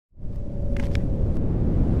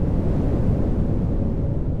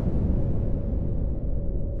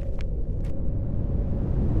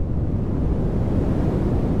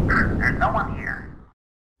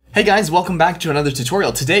Hey guys, welcome back to another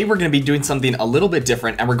tutorial. Today we're going to be doing something a little bit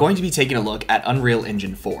different and we're going to be taking a look at Unreal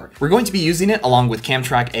Engine 4. We're going to be using it along with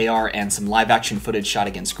CamTrackAR and some live action footage shot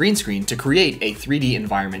against green screen to create a 3D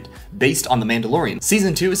environment based on the Mandalorian.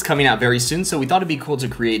 Season 2 is coming out very soon, so we thought it'd be cool to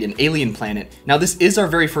create an alien planet. Now this is our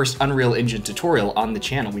very first Unreal Engine tutorial on the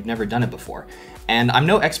channel. We've never done it before. And I'm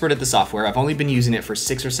no expert at the software, I've only been using it for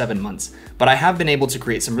 6 or 7 months, but I have been able to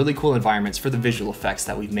create some really cool environments for the visual effects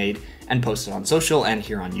that we've made and posted on social and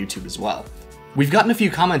here on YouTube as well. We've gotten a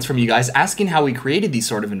few comments from you guys asking how we created these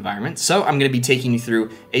sort of environments, so I'm going to be taking you through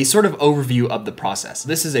a sort of overview of the process.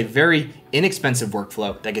 This is a very inexpensive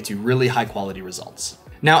workflow that gets you really high quality results.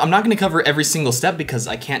 Now, I'm not going to cover every single step because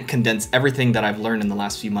I can't condense everything that I've learned in the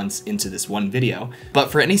last few months into this one video,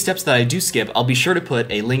 but for any steps that I do skip, I'll be sure to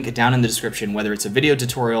put a link down in the description, whether it's a video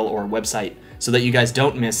tutorial or a website, so that you guys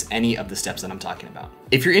don't miss any of the steps that I'm talking about.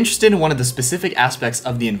 If you're interested in one of the specific aspects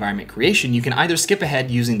of the environment creation, you can either skip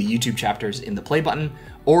ahead using the YouTube chapters in the play button,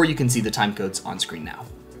 or you can see the time codes on screen now.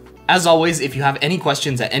 As always, if you have any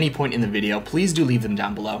questions at any point in the video, please do leave them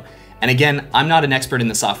down below. And again, I'm not an expert in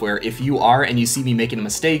the software. If you are and you see me making a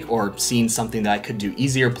mistake or seeing something that I could do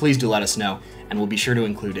easier, please do let us know and we'll be sure to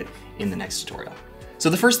include it in the next tutorial. So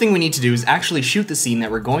the first thing we need to do is actually shoot the scene that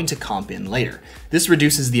we're going to comp in later. This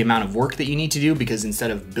reduces the amount of work that you need to do because instead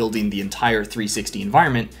of building the entire 360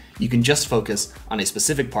 environment, you can just focus on a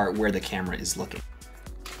specific part where the camera is looking.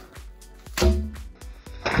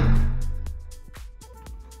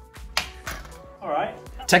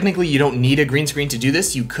 Technically, you don't need a green screen to do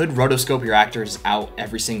this. You could rotoscope your actors out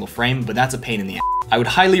every single frame, but that's a pain in the ass. I would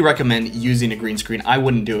highly recommend using a green screen. I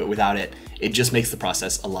wouldn't do it without it. It just makes the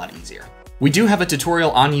process a lot easier. We do have a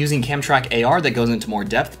tutorial on using CamTrackAR that goes into more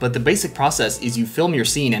depth, but the basic process is you film your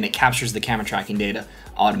scene and it captures the camera tracking data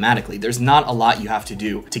automatically. There's not a lot you have to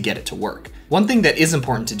do to get it to work. One thing that is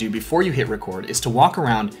important to do before you hit record is to walk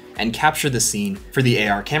around and capture the scene for the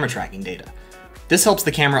AR camera tracking data. This helps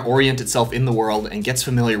the camera orient itself in the world and gets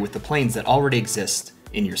familiar with the planes that already exist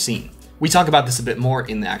in your scene. We talk about this a bit more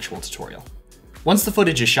in the actual tutorial. Once the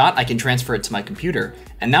footage is shot, I can transfer it to my computer,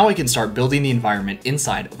 and now I can start building the environment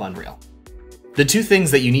inside of Unreal. The two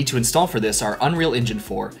things that you need to install for this are Unreal Engine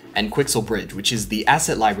 4 and Quixel Bridge, which is the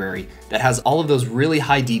asset library that has all of those really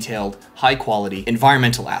high detailed, high quality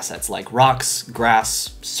environmental assets like rocks,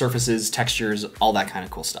 grass, surfaces, textures, all that kind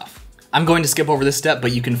of cool stuff. I'm going to skip over this step,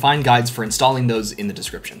 but you can find guides for installing those in the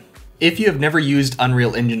description. If you have never used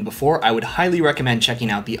Unreal Engine before, I would highly recommend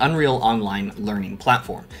checking out the Unreal Online Learning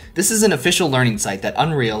Platform. This is an official learning site that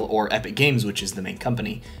Unreal, or Epic Games, which is the main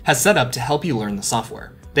company, has set up to help you learn the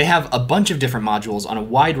software. They have a bunch of different modules on a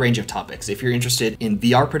wide range of topics. If you're interested in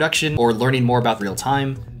VR production or learning more about real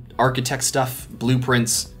time, architect stuff,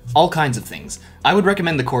 blueprints, all kinds of things. I would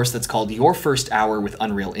recommend the course that's called Your First Hour with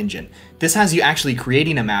Unreal Engine. This has you actually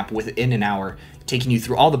creating a map within an hour, taking you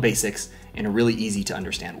through all the basics in a really easy to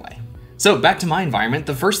understand way. So back to my environment,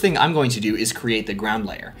 the first thing I'm going to do is create the ground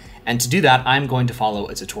layer. And to do that, I'm going to follow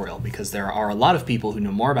a tutorial because there are a lot of people who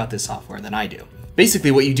know more about this software than I do.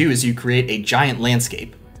 Basically what you do is you create a giant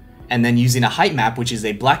landscape, and then using a height map, which is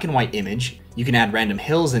a black and white image, you can add random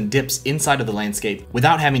hills and dips inside of the landscape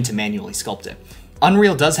without having to manually sculpt it.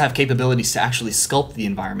 Unreal does have capabilities to actually sculpt the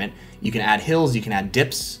environment. You can add hills, you can add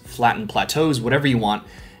dips, flatten plateaus, whatever you want.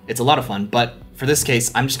 It's a lot of fun, but for this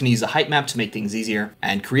case, I'm just going to use a height map to make things easier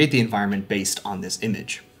and create the environment based on this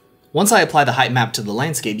image. Once I apply the height map to the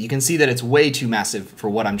landscape, you can see that it's way too massive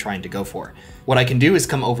for what I'm trying to go for. What I can do is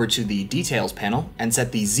come over to the details panel and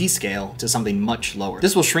set the Z scale to something much lower.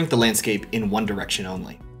 This will shrink the landscape in one direction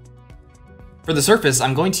only. For the surface,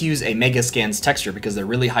 I'm going to use a Megascans texture because they're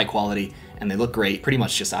really high quality and they look great pretty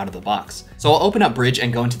much just out of the box. So I'll open up Bridge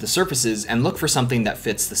and go into the surfaces and look for something that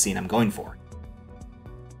fits the scene I'm going for.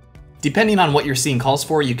 Depending on what your scene calls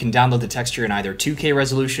for, you can download the texture in either 2K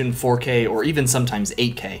resolution, 4K, or even sometimes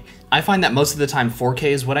 8K. I find that most of the time 4K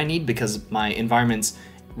is what I need because my environments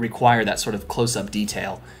require that sort of close-up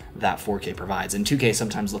detail that 4K provides, and 2K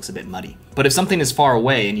sometimes looks a bit muddy. But if something is far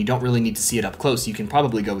away and you don't really need to see it up close, you can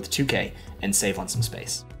probably go with 2K and save on some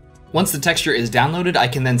space. Once the texture is downloaded, I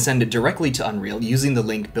can then send it directly to Unreal using the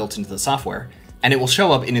link built into the software, and it will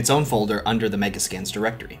show up in its own folder under the Megascans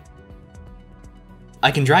directory.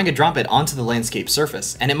 I can drag and drop it onto the landscape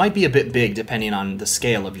surface, and it might be a bit big depending on the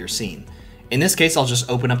scale of your scene. In this case, I'll just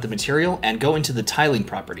open up the material and go into the tiling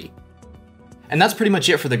property. And that's pretty much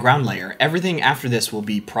it for the ground layer. Everything after this will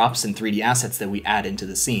be props and 3D assets that we add into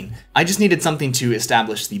the scene. I just needed something to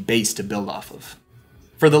establish the base to build off of.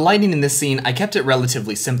 For the lighting in this scene, I kept it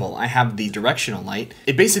relatively simple. I have the directional light.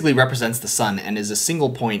 It basically represents the sun and is a single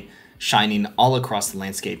point shining all across the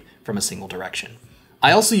landscape from a single direction.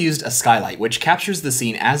 I also used a skylight, which captures the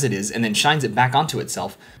scene as it is and then shines it back onto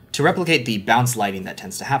itself to replicate the bounce lighting that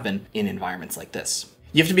tends to happen in environments like this.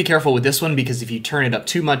 You have to be careful with this one because if you turn it up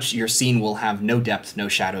too much, your scene will have no depth, no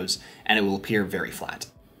shadows, and it will appear very flat.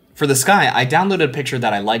 For the sky, I downloaded a picture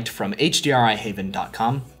that I liked from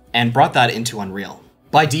hdrihaven.com and brought that into Unreal.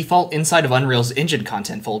 By default, inside of Unreal's engine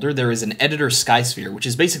content folder, there is an editor sky sphere, which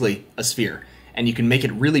is basically a sphere, and you can make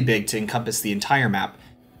it really big to encompass the entire map,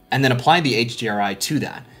 and then apply the HDRI to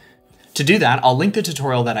that. To do that, I'll link the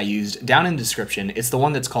tutorial that I used down in the description. It's the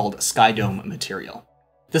one that's called Sky Dome Material.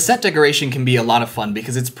 The set decoration can be a lot of fun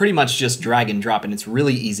because it's pretty much just drag and drop, and it's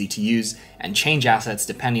really easy to use and change assets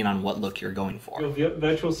depending on what look you're going for. Your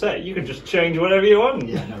virtual set, you can just change whatever you want.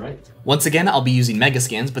 Yeah, no, right? Once again, I'll be using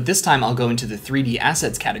Megascans, but this time I'll go into the 3D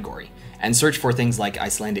assets category and search for things like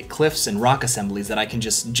Icelandic cliffs and rock assemblies that I can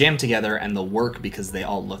just jam together and they'll work because they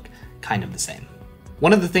all look kind of the same.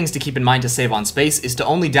 One of the things to keep in mind to save on space is to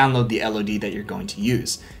only download the LOD that you're going to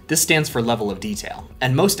use. This stands for level of detail,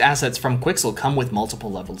 and most assets from Quixel come with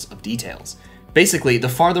multiple levels of details. Basically, the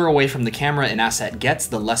farther away from the camera an asset gets,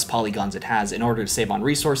 the less polygons it has in order to save on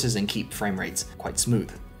resources and keep frame rates quite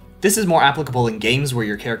smooth. This is more applicable in games where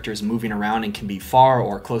your character is moving around and can be far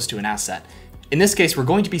or close to an asset. In this case, we're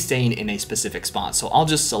going to be staying in a specific spot, so I'll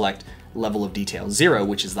just select level of detail 0,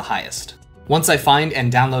 which is the highest. Once I find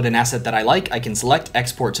and download an asset that I like, I can select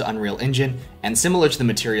Export to Unreal Engine, and similar to the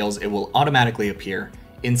materials, it will automatically appear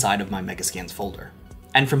inside of my Megascans folder.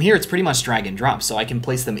 And from here, it's pretty much drag and drop, so I can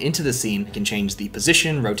place them into the scene, I can change the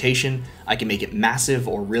position, rotation, I can make it massive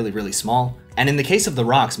or really, really small. And in the case of the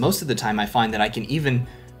rocks, most of the time I find that I can even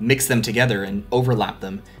mix them together and overlap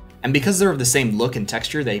them, and because they're of the same look and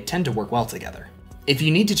texture, they tend to work well together. If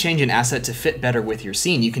you need to change an asset to fit better with your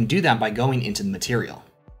scene, you can do that by going into the material.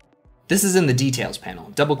 This is in the Details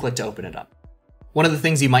panel. Double-click to open it up. One of the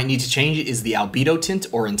things you might need to change is the albedo tint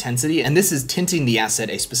or intensity, and this is tinting the asset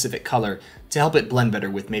a specific color to help it blend better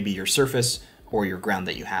with maybe your surface or your ground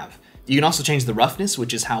that you have. You can also change the roughness,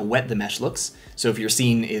 which is how wet the mesh looks. So if your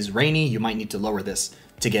scene is rainy, you might need to lower this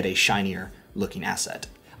to get a shinier looking asset.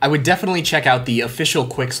 I would definitely check out the official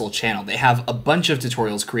Quixel channel. They have a bunch of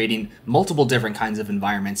tutorials creating multiple different kinds of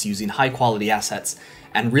environments using high quality assets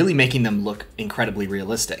and really making them look incredibly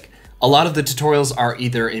realistic. A lot of the tutorials are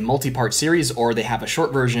either a multi-part series or they have a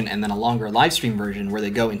short version and then a longer live stream version where they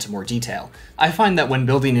go into more detail. I find that when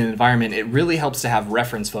building an environment, it really helps to have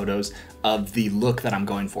reference photos of the look that I'm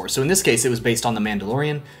going for. So in this case, it was based on the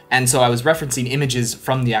Mandalorian, and so I was referencing images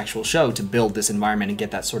from the actual show to build this environment and get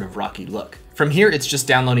that sort of rocky look. From here, it's just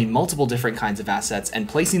downloading multiple different kinds of assets and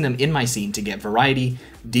placing them in my scene to get variety,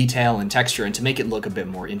 detail, and texture and to make it look a bit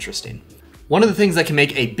more interesting. One of the things that can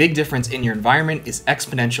make a big difference in your environment is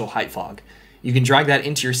exponential height fog. You can drag that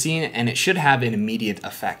into your scene and it should have an immediate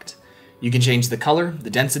effect. You can change the color, the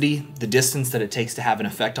density, the distance that it takes to have an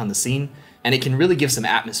effect on the scene, and it can really give some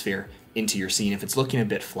atmosphere into your scene if it's looking a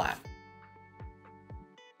bit flat.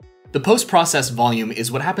 The post-process volume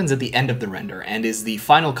is what happens at the end of the render and is the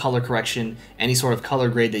final color correction, any sort of color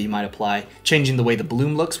grade that you might apply, changing the way the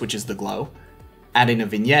bloom looks, which is the glow, adding a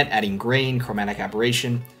vignette, adding grain, chromatic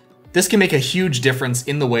aberration. This can make a huge difference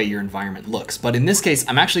in the way your environment looks, but in this case,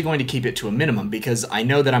 I'm actually going to keep it to a minimum because I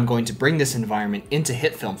know that I'm going to bring this environment into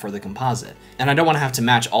HitFilm for the composite, and I don't want to have to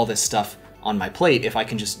match all this stuff on my plate if I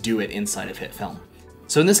can just do it inside of HitFilm.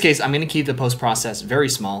 So in this case, I'm going to keep the post-process very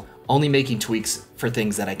small, only making tweaks for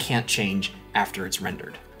things that I can't change after it's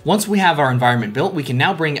rendered. Once we have our environment built, we can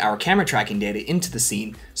now bring our camera tracking data into the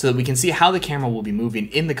scene so that we can see how the camera will be moving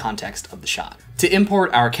in the context of the shot. To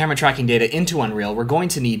import our camera tracking data into Unreal, we're going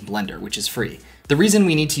to need Blender, which is free. The reason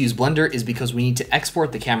we need to use Blender is because we need to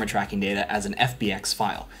export the camera tracking data as an FBX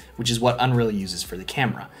file, which is what Unreal uses for the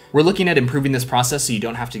camera. We're looking at improving this process so you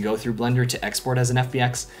don't have to go through Blender to export as an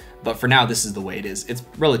FBX, but for now this is the way it is. It's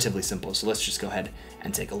relatively simple, so let's just go ahead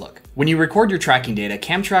and take a look. When you record your tracking data,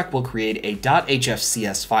 CamTrack will create a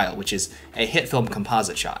 .hfcs file, which is a HitFilm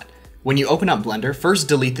composite shot. When you open up Blender, first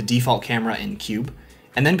delete the default camera in Cube,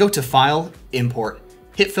 and then go to File, Import,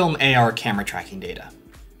 HitFilm AR camera tracking data.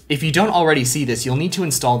 If you don't already see this, you'll need to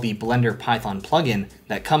install the Blender Python plugin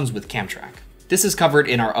that comes with CamTrack. This is covered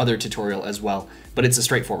in our other tutorial as well, but it's a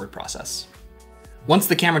straightforward process. Once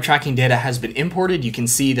the camera tracking data has been imported, you can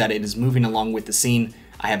see that it is moving along with the scene.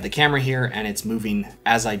 I have the camera here and it's moving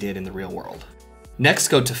as I did in the real world. Next,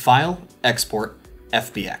 go to File, Export,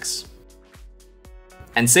 FBX,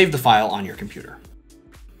 and save the file on your computer.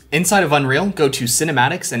 Inside of Unreal, go to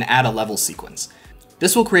Cinematics and add a level sequence.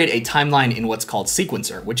 This will create a timeline in what's called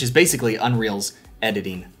Sequencer, which is basically Unreal's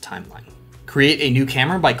editing timeline. Create a new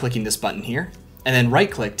camera by clicking this button here, and then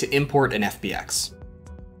right-click to import an FBX.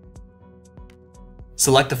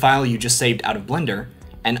 Select the file you just saved out of Blender,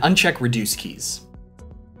 and uncheck Reduce Keys.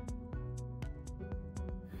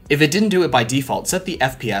 If it didn't do it by default, set the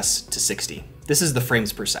FPS to 60. This is the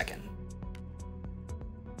frames per second.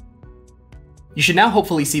 You should now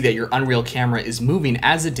hopefully see that your Unreal camera is moving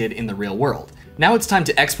as it did in the real world. Now it's time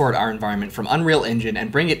to export our environment from Unreal Engine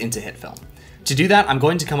and bring it into HitFilm. To do that, I'm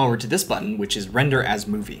going to come over to this button, which is Render as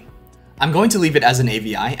Movie. I'm going to leave it as an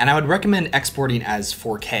AVI, and I would recommend exporting as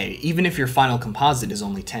 4K, even if your final composite is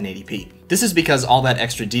only 1080p. This is because all that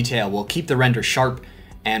extra detail will keep the render sharp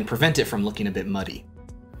and prevent it from looking a bit muddy.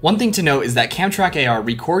 One thing to note is that CamTrackAR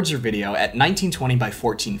records your video at 1920 by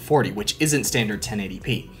 1440, which isn't standard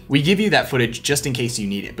 1080p. We give you that footage just in case you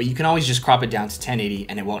need it, but you can always just crop it down to 1080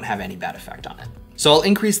 and it won't have any bad effect on it. So I'll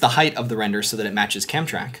increase the height of the render so that it matches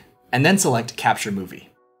CamTrack, and then select Capture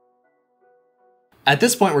Movie. At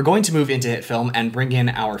this point, we're going to move into HitFilm and bring in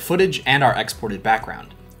our footage and our exported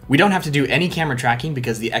background. We don't have to do any camera tracking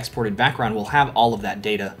because the exported background will have all of that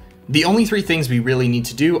data. The only three things we really need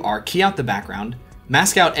to do are key out the background,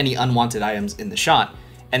 mask out any unwanted items in the shot,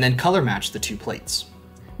 and then color match the two plates.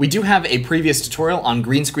 We do have a previous tutorial on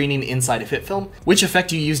green screening inside of HitFilm. Which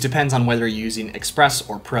effect you use depends on whether you're using Express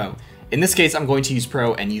or Pro. In this case, I'm going to use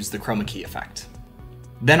Pro and use the chroma key effect.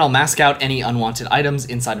 Then I'll mask out any unwanted items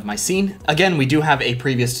inside of my scene. Again, we do have a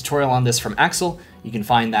previous tutorial on this from Axel. You can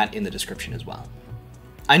find that in the description as well.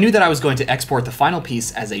 I knew that I was going to export the final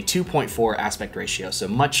piece as a 2.4 aspect ratio, so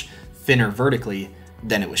much thinner vertically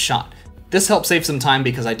than it was shot. This helped save some time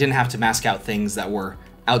because I didn't have to mask out things that were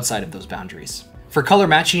outside of those boundaries. For color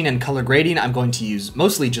matching and color grading, I'm going to use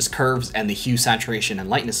mostly just curves and the hue, saturation, and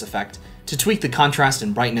lightness effect to tweak the contrast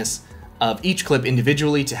and brightness of each clip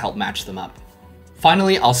individually to help match them up.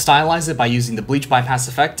 Finally, I'll stylize it by using the bleach bypass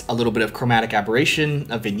effect, a little bit of chromatic aberration,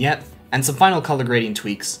 a vignette, and some final color grading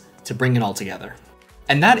tweaks to bring it all together.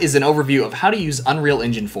 And that is an overview of how to use Unreal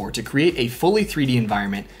Engine 4 to create a fully 3D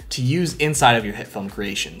environment to use inside of your HitFilm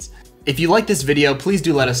creations. If you like this video, please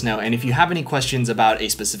do let us know, and if you have any questions about a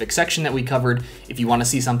specific section that we covered, if you want to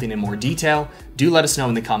see something in more detail, do let us know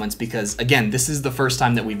in the comments because, again, this is the first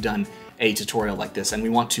time that we've done a tutorial like this, and we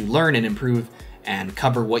want to learn and improve and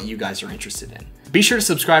cover what you guys are interested in. Be sure to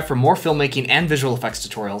subscribe for more filmmaking and visual effects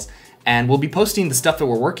tutorials, and we'll be posting the stuff that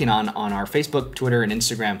we're working on our Facebook, Twitter, and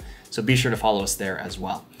Instagram, so be sure to follow us there as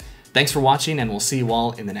well. Thanks for watching, and we'll see you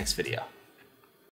all in the next video.